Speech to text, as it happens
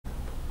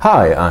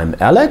Hi, I'm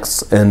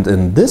Alex, and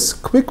in this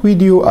quick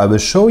video I will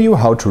show you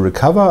how to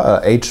recover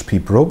a HP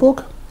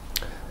Probook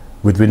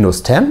with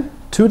Windows 10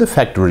 to the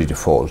factory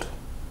default.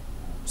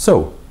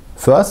 So,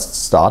 first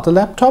start the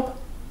laptop,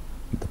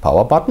 the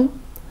power button,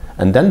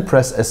 and then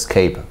press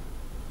Escape.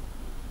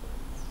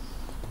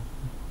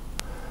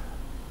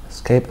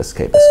 Escape,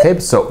 Escape, Escape.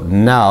 So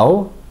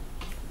now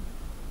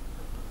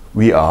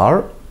we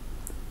are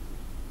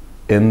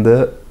in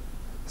the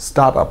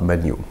startup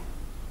menu.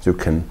 You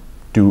can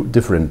do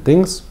different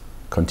things,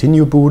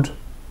 continue boot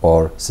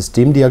or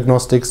system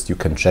diagnostics. You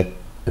can check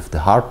if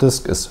the hard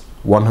disk is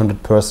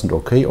 100%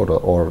 okay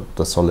or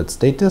the solid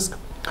state disk.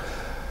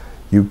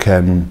 You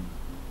can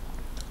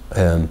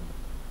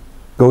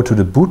go to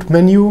the boot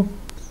menu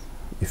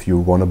if you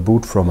want to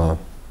boot from a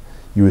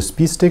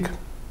USB stick.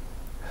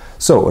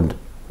 So, and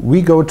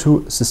we go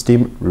to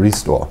System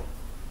Restore.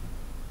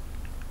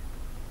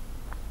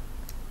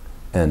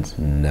 And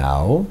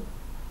now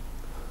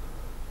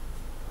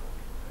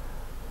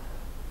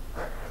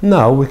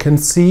we can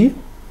see,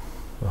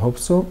 I hope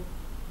so,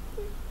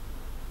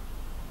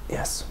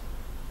 yes.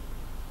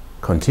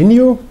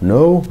 Continue,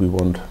 no, we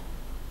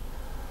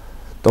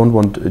don't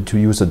want to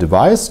use a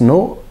device,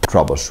 no,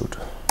 troubleshoot.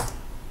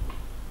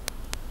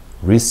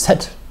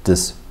 Reset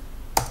this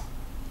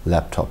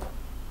laptop.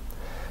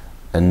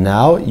 And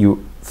now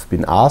you've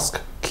been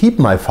asked, keep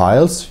my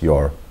files,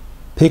 your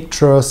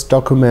pictures,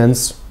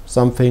 documents,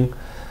 something,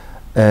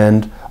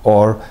 and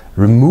or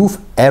remove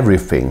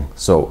everything.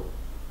 So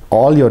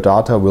all your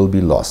data will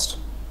be lost.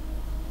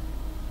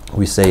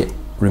 We say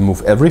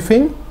remove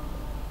everything.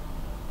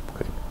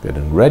 Okay,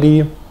 getting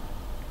ready.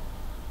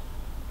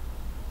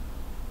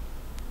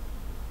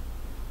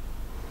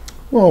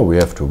 Oh, we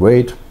have to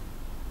wait.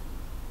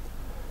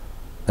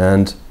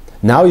 And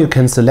now you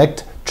can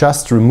select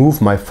just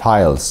remove my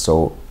files.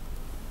 So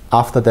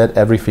after that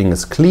everything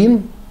is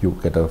clean. You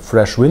get a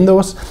fresh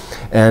Windows.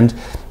 And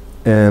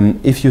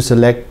if you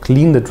select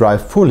clean the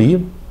drive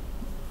fully,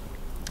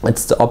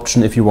 it's the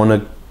option if you want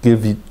to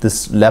give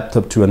this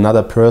laptop to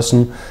another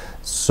person,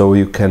 so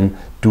you can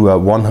do a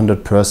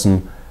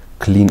 100%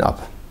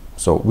 cleanup.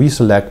 So we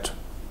select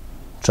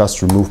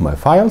just remove my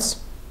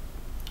files.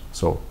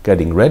 So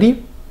getting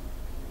ready.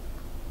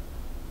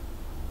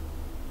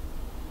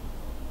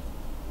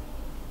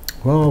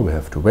 Well, we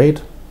have to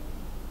wait.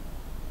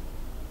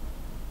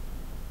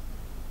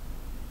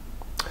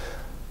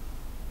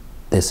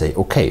 They say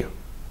okay,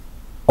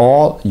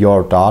 all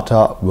your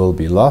data will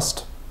be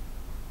lost,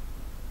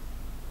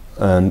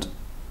 and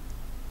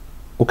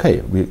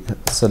okay, we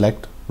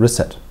select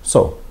reset.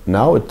 So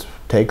now it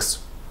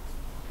takes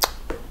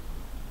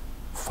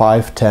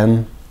 5,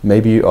 10,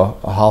 maybe a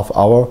half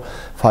hour,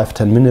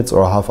 5-10 minutes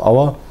or a half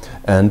hour,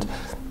 and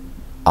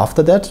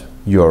after that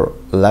your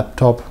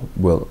laptop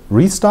will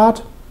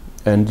restart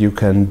and you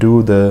can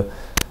do the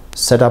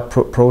setup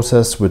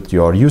process with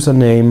your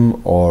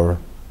username, or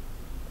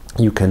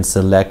you can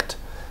select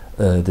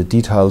the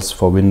details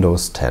for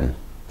Windows 10.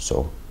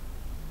 So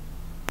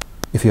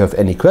if you have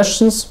any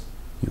questions,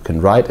 you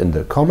can write in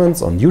the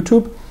comments on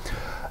YouTube,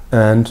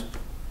 and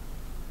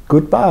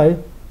goodbye.